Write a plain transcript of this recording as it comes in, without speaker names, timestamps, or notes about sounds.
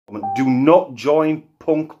do not join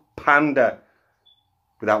Punk Panda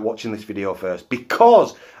without watching this video first,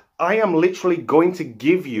 because I am literally going to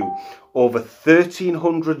give you over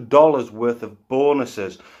 $1,300 worth of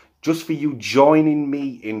bonuses just for you joining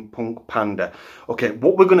me in Punk Panda. Okay,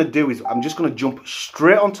 what we're going to do is I'm just going to jump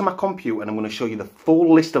straight onto my computer and I'm going to show you the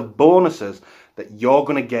full list of bonuses that you're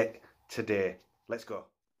going to get today. Let's go.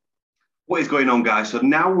 What is going on, guys? So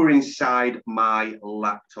now we're inside my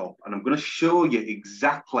laptop and I'm going to show you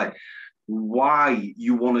exactly why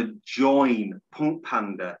you want to join Punk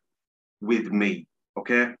Panda with me.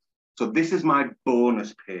 Okay, so this is my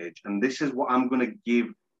bonus page and this is what I'm going to give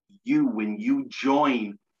you when you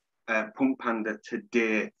join Punk Panda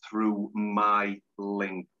today through my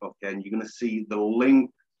link. Okay, and you're going to see the link,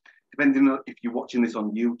 depending on if you're watching this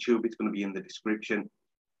on YouTube, it's going to be in the description.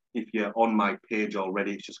 If you're on my page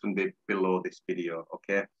already, it's just going to be below this video.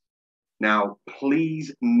 Okay, now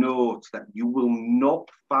please note that you will not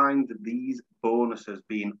find these bonuses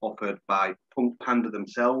being offered by Punk Panda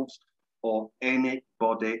themselves or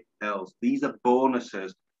anybody else. These are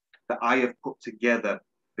bonuses that I have put together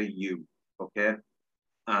for you. Okay,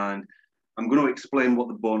 and I'm going to explain what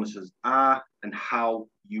the bonuses are and how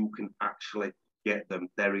you can actually get them.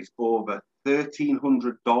 There is over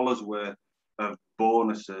 $1,300 worth of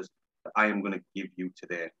bonuses that I am going to give you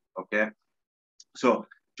today. Okay, so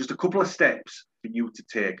just a couple of steps for you to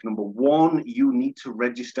take. Number one, you need to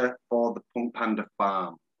register for the Punk Panda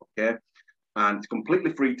farm. Okay, and it's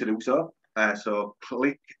completely free to do so. So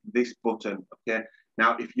click this button. Okay,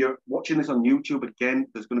 now if you're watching this on YouTube, again,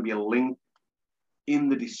 there's going to be a link in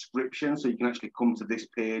the description, so you can actually come to this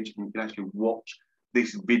page and you can actually watch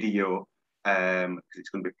this video because it's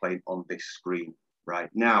going to be playing on this screen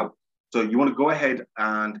right now. So you want to go ahead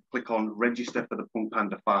and click on register for the Punk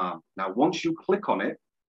Panda farm. Now, once you click on it,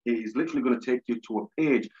 it is literally going to take you to a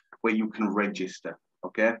page where you can register.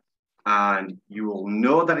 Okay, and you will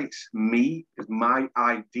know that it's me because my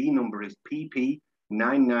ID number is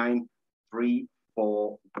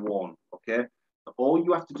PP99341. Okay. All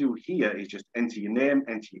you have to do here is just enter your name,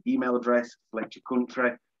 enter your email address, select your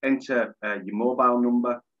country, enter your mobile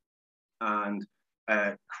number, and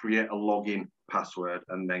create a login password,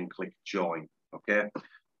 and then click join. Okay.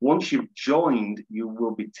 Once you've joined, you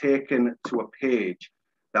will be taken to a page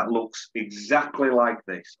that looks exactly like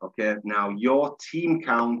this. Okay. Now your team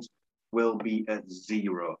count will be at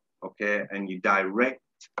 0. Okay, and your direct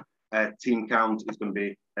team count is going to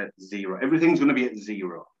be at 0. Everything's going to be at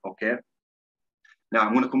 0. Okay. Now,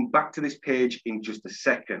 I'm going to come back to this page in just a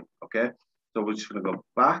second, okay? So we're just going to go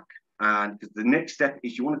back, and because the next step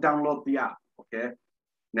is you want to download the app, okay?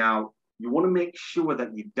 Now, you want to make sure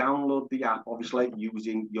that you download the app, obviously,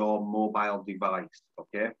 using your mobile device,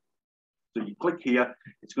 okay? So you click here,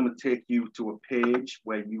 it's going to take you to a page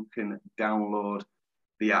where you can download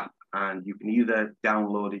the app, and you can either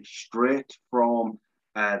download it straight from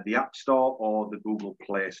the App Store or the Google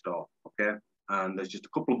Play Store, okay? And there's just a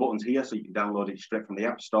couple of buttons here, so you can download it straight from the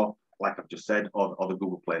App Store, like I've just said, or the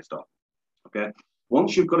Google Play Store. Okay.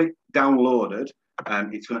 Once you've got it downloaded,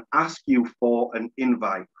 it's going to ask you for an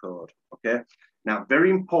invite code. Okay. Now,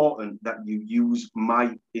 very important that you use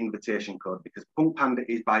my invitation code because Punk Panda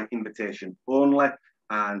is by invitation only.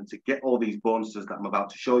 And to get all these bonuses that I'm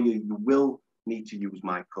about to show you, you will need to use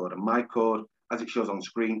my code. And my code, as it shows on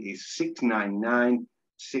screen, is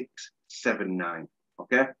 699679.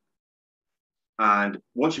 Okay. And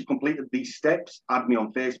once you've completed these steps, add me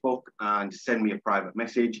on Facebook and send me a private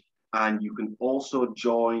message. And you can also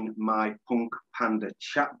join my Punk Panda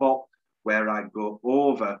chatbot, where I go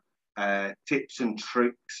over tips and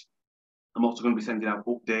tricks. I'm also going to be sending out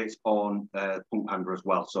updates on Punk Panda as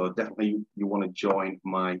well. So definitely you want to join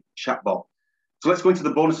my chatbot. So let's go into the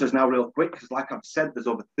bonuses now real quick, because like I've said, there's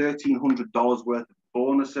over $1,300 worth of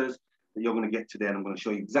bonuses that you're going to get today. And I'm going to show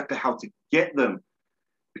you exactly how to get them,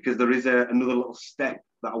 because there is another little step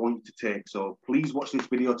that I want you to take. So please watch this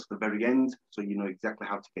video to the very end so you know exactly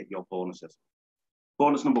how to get your bonuses.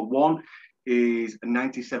 Bonus number one is a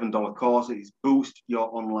 $97 course. It is Boost Your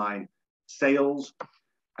Online Sales.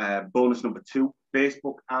 Bonus number two,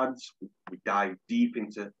 Facebook ads. We dive deep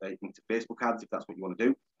into Facebook ads if that's what you want to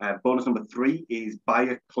do. Bonus number three is Buy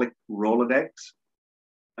a Click Rolodex.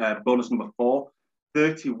 Bonus number four,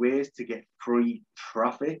 30 ways to get free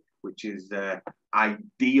traffic, which is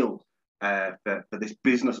ideal for this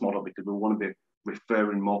business model because we want to be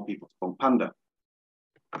referring more people to Punk Panda.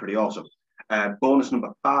 Pretty awesome. Bonus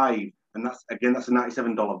number five, and that's a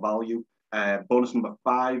 $97 value. Bonus number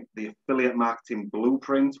five, the Affiliate Marketing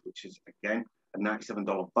Blueprint, which is again a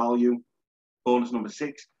 $97 value. Bonus number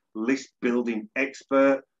six, List Building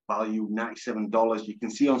Expert, value $97. You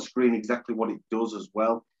can see on screen exactly what it does as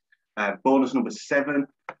well. Bonus number 7,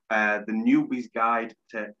 the newbie's guide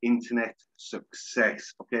to internet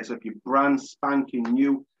success. Okay, so if you're brand spanking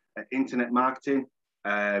new at internet marketing,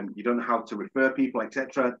 you don't know how to refer people,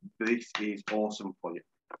 etc., this is awesome for you.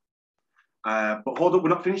 But hold up, we're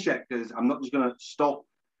not finished yet, because I'm not just going to stop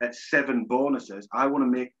at 7 bonuses. I want to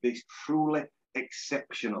make this truly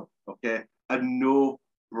exceptional, okay? A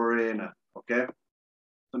no-brainer, okay?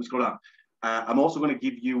 Let me scroll down. I'm also going to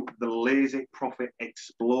give you the lazy profit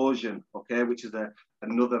explosion, okay, which is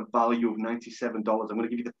another value of $97. I'm going to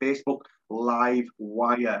give you the Facebook live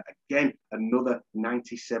wire, again, another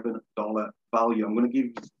 $97 value. I'm going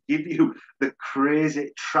to give you the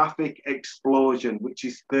crazy traffic explosion, which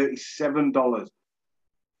is $37.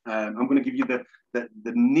 I'm going to give you the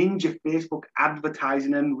ninja Facebook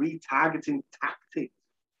advertising and retargeting tactics,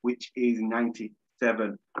 which is $97.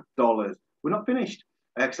 We're not finished.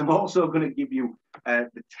 Because I'm also going to give you the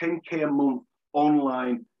 10K a month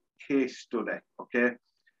online case study, okay?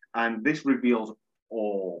 And this reveals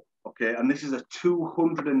all, okay? And this is a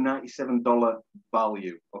 $297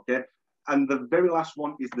 value, okay? And the very last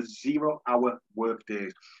one is the 0-hour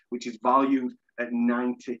workdays, which is valued at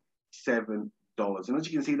 $97. And as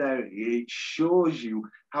you can see there, it shows you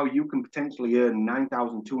how you can potentially earn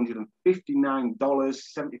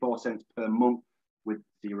 $9,259.74 per month with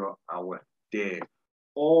 0-hour days.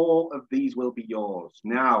 All of these will be yours.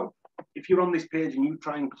 Now, if you're on this page and you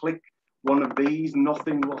try and click one of these,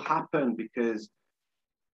 nothing will happen because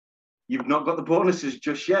you've not got the bonuses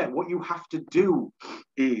just yet. What you have to do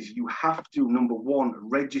is you have to, number 1,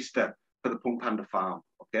 register for the Punk Panda farm,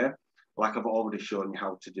 okay? Like I've already shown you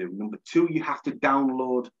how to do. Number 2, you have to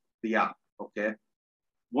download the app, okay?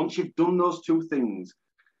 Once you've done those 2 things,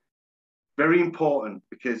 very important,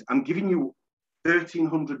 because I'm giving you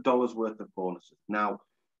 $1,300 worth of bonuses. Now,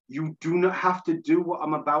 you do not have to do what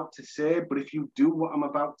I'm about to say, but if you do what I'm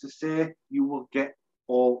about to say, you will get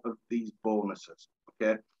all of these bonuses,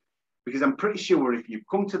 okay? Because I'm pretty sure if you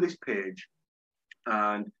come to this page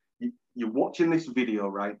and you're watching this video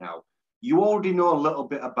right now, you already know a little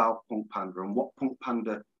bit about Punk Panda and what Punk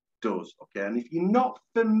Panda does, okay? And if you're not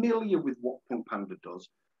familiar with what Punk Panda does,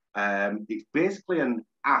 it's basically an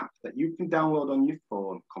app that you can download on your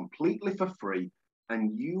phone completely for free,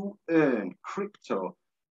 and you earn crypto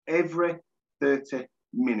every 30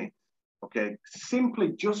 minutes, okay?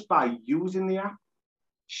 Simply just by using the app,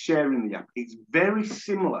 sharing the app. It's very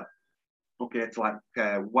similar, okay, to like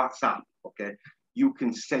WhatsApp, okay? You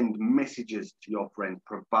can send messages to your friends,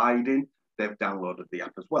 providing they've downloaded the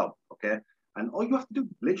app as well, okay? And all you have to do,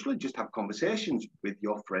 literally just have conversations with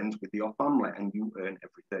your friends, with your family, and you earn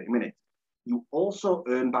every 30 minutes. You also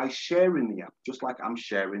earn by sharing the app, just like I'm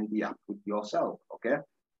sharing the app with yourself, okay?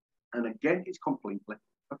 And again, it's completely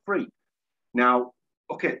for free. Now,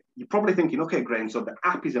 okay, you're probably thinking, okay, Graham, so the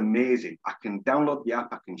app is amazing. I can download the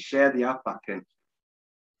app, I can share the app, I can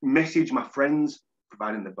message my friends,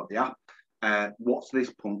 providing they've got the app. What's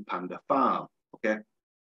this Punk Panda farm, okay?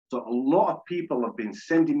 So a lot of people have been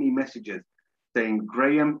sending me messages saying,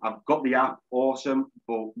 Graham, I've got the app, awesome,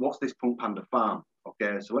 but what's this Punk Panda farm?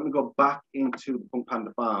 Okay, so let me go back into the Punk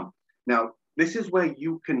Panda farm. Now, this is where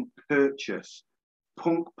you can purchase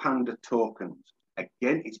Punk Panda tokens.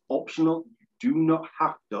 Again, it's optional. You do not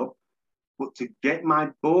have to, but to get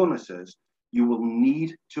my bonuses, you will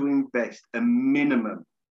need to invest a minimum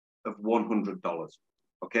of $100,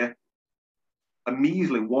 okay? A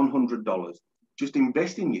measly $100. Just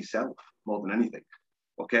invest in yourself more than anything,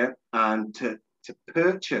 okay? And to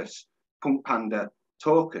purchase Punk Panda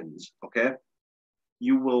tokens, okay,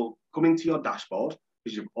 you will come into your dashboard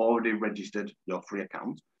because you've already registered your free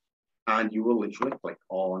account, and you will literally click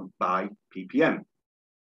on buy PPM.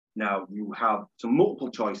 Now, you have some multiple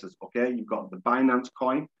choices, okay? You've got the Binance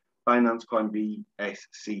Coin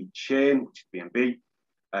BSC chain, which is BNB.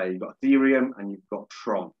 You've got Ethereum, and you've got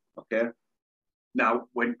Tron, okay? Now,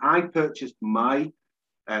 when I purchased mine,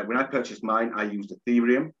 I used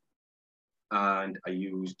Ethereum and I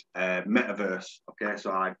used Metaverse, okay?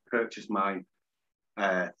 So I purchased mine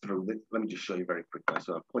through, let me just show you very quickly.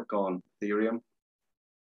 So I click on Ethereum,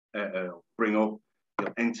 bring up,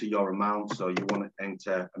 you'll enter your amount. So you want to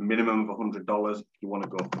enter a minimum of $100. If you want to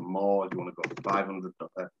go for more, you want to go for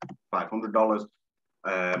 $500,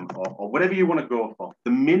 or whatever you want to go for.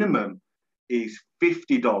 The minimum is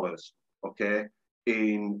 $50, okay,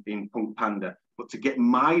 in Punk Panda. But to get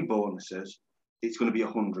my bonuses, it's going to be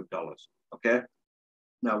 $100, okay?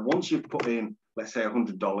 Now, once you've put in, let's say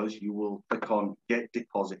 $100, you will click on Get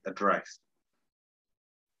Deposit Address.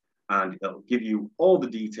 And it'll give you all the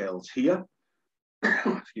details here.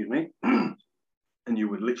 Excuse me. And you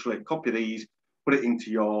would literally copy these, put it into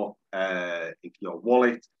your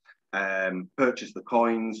wallet, purchase the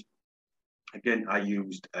coins. Again, I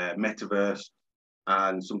used Metaverse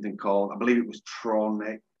and something called, I believe it was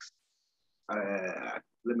Tronex.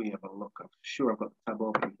 Let me have a look. I'm sure I've got the tab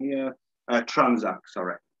open here. Transact,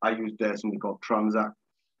 sorry. I used something called Transact.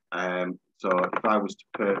 So if I was to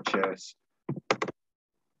purchase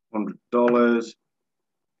 $100,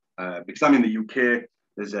 because I'm in the UK,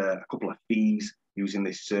 there's a couple of fees using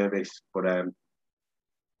this service, but there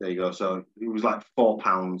you go. So it was like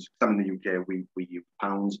 £4. I'm in the UK, we use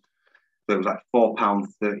pounds. So it was like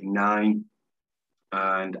 £4.39,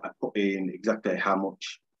 and I put in exactly how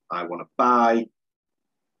much I want to buy.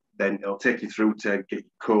 Then it'll take you through to get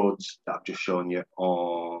your codes that I've just shown you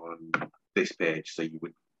on this page. So you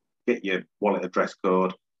would get your wallet address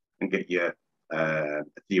code and get your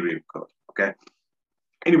Ethereum code. Okay.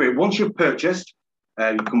 Anyway, once you've purchased,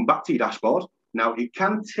 you come back to your dashboard. Now it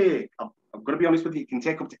can take, I'm going to be honest with you, it can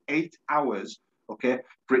take up to 8 hours, okay,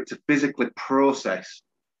 for it to physically process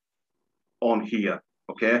on here,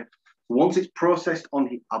 okay? Once it's processed on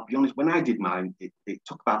here, I'll be honest, when I did mine, it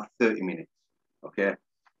took about 30 minutes, okay?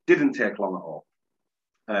 Didn't take long at all.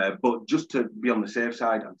 But just to be on the safe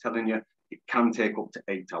side, I'm telling you, it can take up to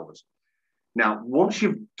 8 hours. Now, once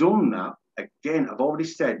you've done that, again, I've already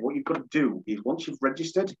said what you've got to do is once you've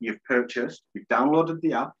registered, you've purchased, you've downloaded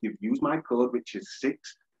the app, you've used my code, which is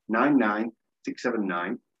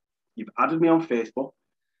 699679. You've added me on Facebook.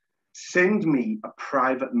 Send me a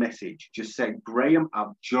private message. Just say, Graham,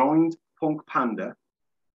 I've joined Punk Panda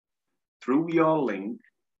through your link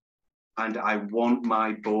and I want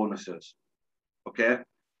my bonuses. Okay?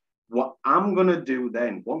 What I'm going to do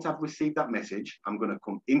then, once I've received that message, I'm going to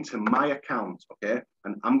come into my account, okay?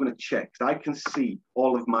 And I'm going to check, because I can see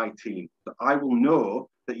all of my team. So I will know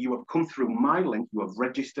that you have come through my link, you have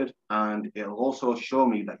registered, and it'll also show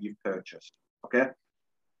me that you've purchased, okay?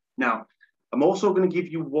 Now, I'm also going to give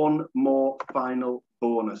you one more final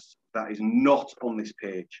bonus that is not on this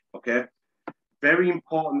page, okay? Very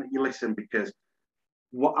important that you listen, because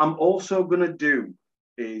what I'm also going to do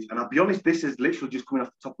is, and I'll be honest, this is literally just coming off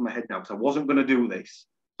the top of my head now, because I wasn't going to do this.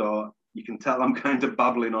 So you can tell I'm kind of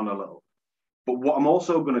babbling on a little. But what I'm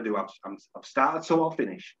also going to do, I've started, so I'll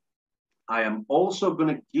finish. I am also going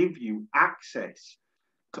to give you access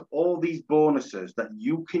to all these bonuses that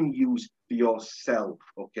you can use for yourself,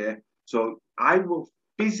 okay? So I will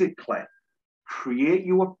physically create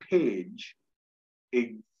you a page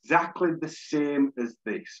exactly the same as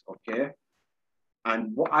this, okay?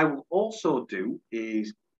 And what I will also do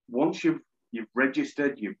is, once you've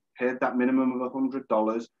registered, you've paid that minimum of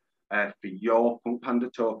 $100 for your Punk Panda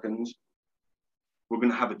tokens, we're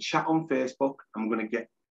going to have a chat on Facebook. I'm going to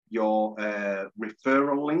get your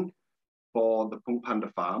referral link for the Punk Panda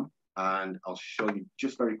farm, and I'll show you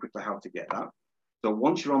just very quickly how to get that. So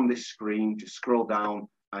once you're on this screen, just scroll down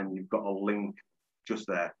and you've got a link just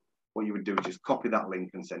there. What you would do is just copy that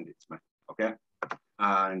link and send it to me, okay?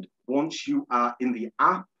 And once you are in the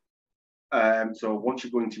app, so once you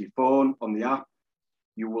go into your phone on the app,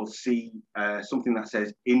 you will see something that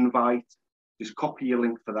says invite. Just copy your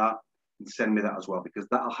link for that and send me that as well, because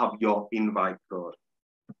that'll have your invite code.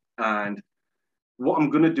 And what I'm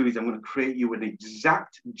going to do is I'm going to create you an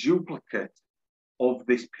exact duplicate of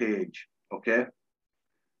this page, okay,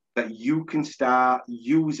 that you can start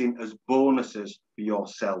using as bonuses for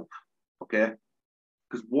yourself, okay?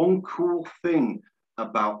 Because one cool thing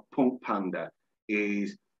about Punk Panda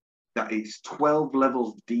is that it's 12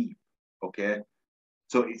 levels deep, okay?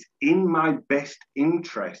 So it's in my best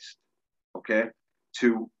interest, okay,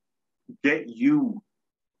 to get you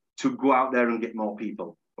to go out there and get more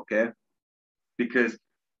people, okay? Because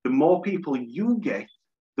the more people you get,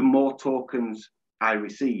 the more tokens I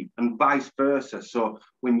receive, and vice versa. So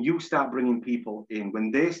when you start bringing people in,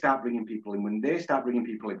 when they start bringing people in, when they start bringing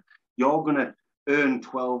people in, you're going to earn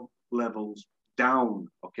 12 levels down,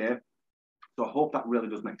 okay? So I hope that really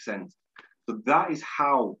does make sense. So that is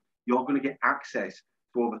how you're going to get access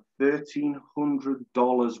to over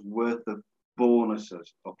 $1,300 worth of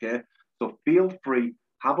bonuses, okay? So feel free,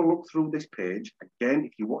 have a look through this page. Again,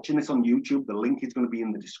 if you're watching this on YouTube, the link is going to be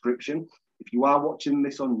in the description. If you are watching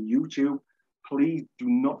this on YouTube, please do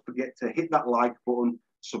not forget to hit that like button,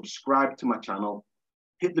 subscribe to my channel,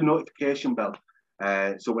 hit the notification bell.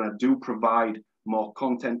 So when I do provide more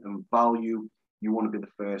content and value, you want to be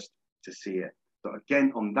the first to see it. So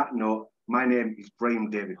again, on that note, my name is Graham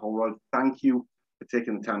David Holroyd. Thank you for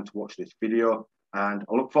taking the time to watch this video. And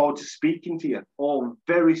I look forward to speaking to you all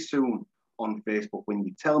very soon on Facebook when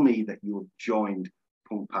you tell me that you have joined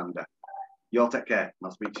Punk Panda. You all take care, and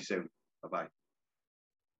I'll speak to you soon. Bye-bye.